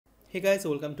Hey guys,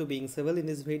 welcome to Being Civil. In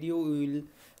this video we will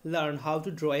learn how to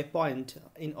draw a point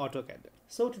in AutoCAD.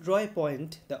 So to draw a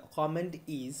point, the command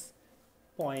is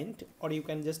point, or you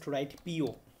can just write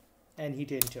PO and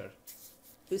hit enter.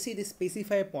 You see this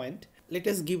specify point. Let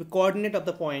us give a coordinate of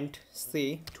the point,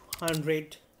 say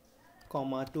 200,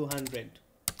 200.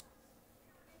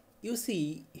 You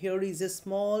see here is a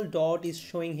small dot is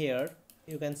showing here.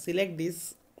 You can select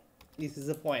this. This is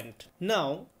a point.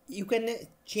 Now you can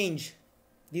change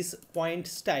this point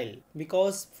style,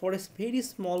 because for a very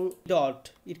small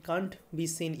dot it can't be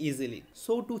seen easily.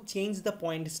 So to change the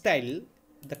point style,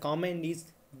 the command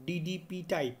is ddp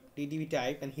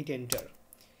type and hit enter.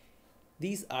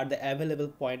 These are the available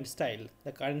point style.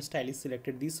 The current style is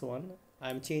selected, this one.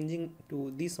 I'm changing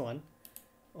to this one.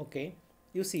 Okay,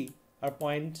 you see our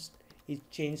point is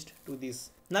changed to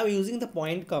this. Now using the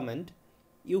point command,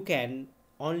 you can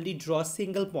only draw a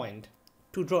single point.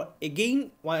 To draw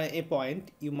again a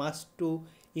point, you must to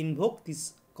invoke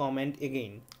this command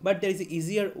again. But there is an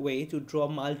easier way to draw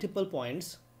multiple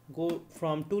points. Go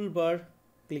from toolbar,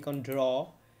 click on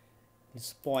draw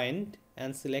this point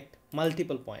and select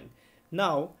multiple point.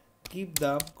 Now give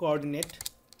the coordinate,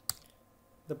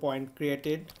 the point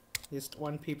created, just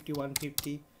 150,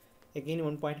 150, again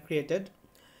one point created.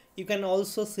 You can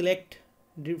also select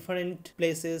different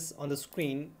places on the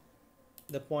screen.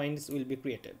 The points will be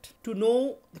created. To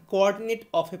know the coordinate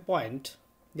of a point,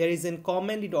 there is a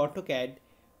command in AutoCAD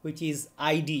which is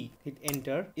ID. Hit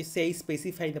enter. It says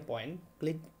specify the point.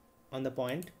 Click on the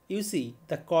point. You see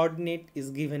the coordinate is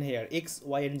given here, X,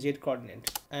 Y and Z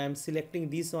coordinate. I am selecting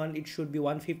this one. It should be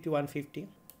 150, 150.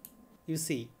 You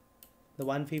see the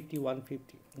 150,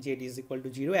 150. Z is equal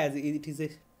to 0 as it is a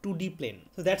 2D plane.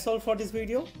 So that's all for this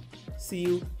video. See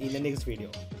you in the next video.